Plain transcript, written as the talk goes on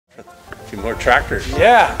Two more tractors.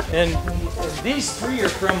 Yeah, and these three are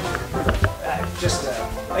from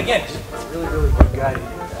again, just a really, really good guy.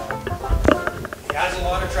 He has a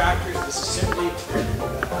lot of tractors. This is simply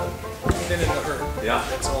thinning the herd. Yeah.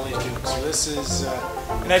 That's all he's doing. So this is,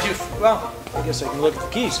 and I do, well, I guess I can look at the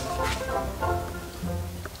keys.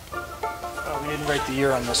 We didn't write the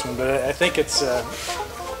year on this one, but I think it's about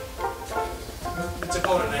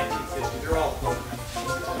a 1950. They're all about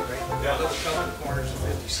 1950, right? Yeah. Little couple of corners of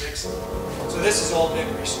 56. So this has all been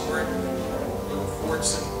restored. Little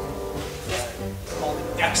Fordson, called it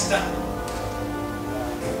Dexta,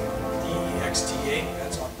 DEXTA.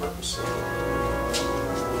 That's on purpose.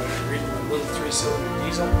 Little 3-cylinder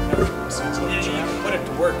diesel. Yeah, you can put it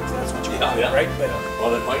to work if that's what you want, right? But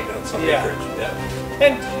well, it might on some acreage. Yeah.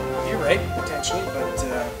 And you're right, potentially, but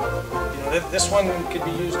you know, this one could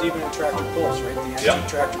be used even in tractor pulls, right? The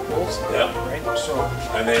anti-tractor pulls, right? So,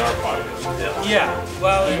 and they are pockets. Yeah.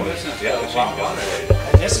 Well, this is got it.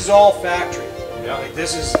 And this is all factory. Yeah. Like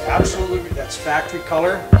this is absolutely, that's factory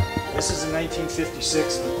color. This is a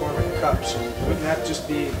 1956 in the Cormac Cup, so wouldn't that just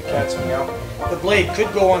be the cat's meow? The blade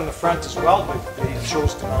could go on the front as well, but they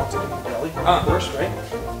chose to mount it in the belly, of course, right? And,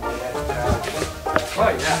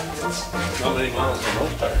 oh yeah, it's not many miles from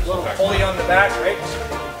those tires. A little pulley on the back, right?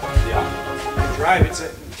 Yeah. You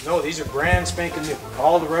drive, no, these are brand spanking new.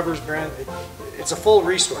 All the rubber's brand, it's a full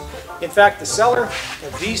restore. In fact, the seller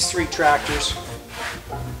of these three tractors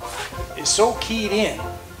is so keyed in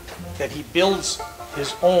that he builds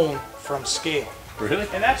his own from scale. Really?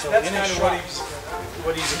 And that's kind of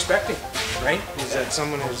what he's expecting, right? Is that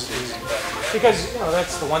someone is because you know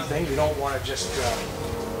that's the one thing you don't want to just.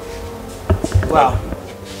 Well,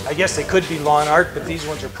 I guess they could be lawn art, but these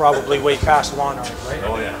ones are probably way past lawn art, right?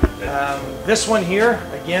 Oh yeah. This one here,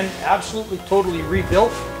 again, absolutely totally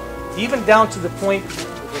rebuilt, even down to the point.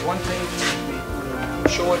 The one thing we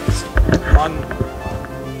show it on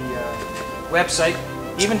the website.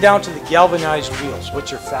 Even down to the galvanized wheels,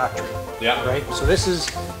 which are factory. Yeah. Right. So this is,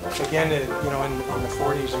 again, you know, in the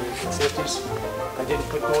 40s or 50s. I didn't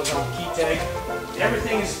put those on the key tag.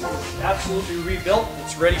 Everything is absolutely rebuilt.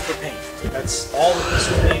 It's ready for paint. That's all that this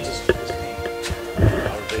one needs is paint.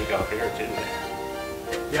 Our big out here too.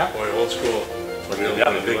 Yeah. Boy, old school. But they'll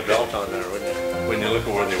have a big belt on there, wouldn't you? When you look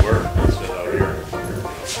at where they were, instead out here.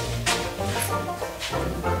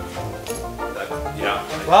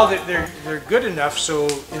 Yeah. Well, they're good enough, so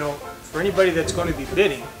you know, for anybody that's going to be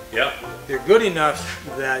bidding, they're good enough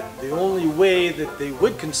that the only way that they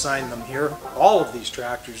would consign them here, all of these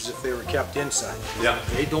tractors, if they were kept inside. Yeah.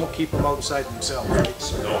 They don't keep them outside themselves, right?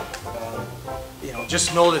 So, no. You know,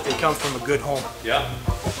 just know that they come from a good home. Yeah.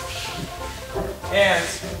 And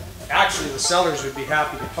actually, the sellers would be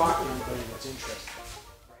happy to talk to them, but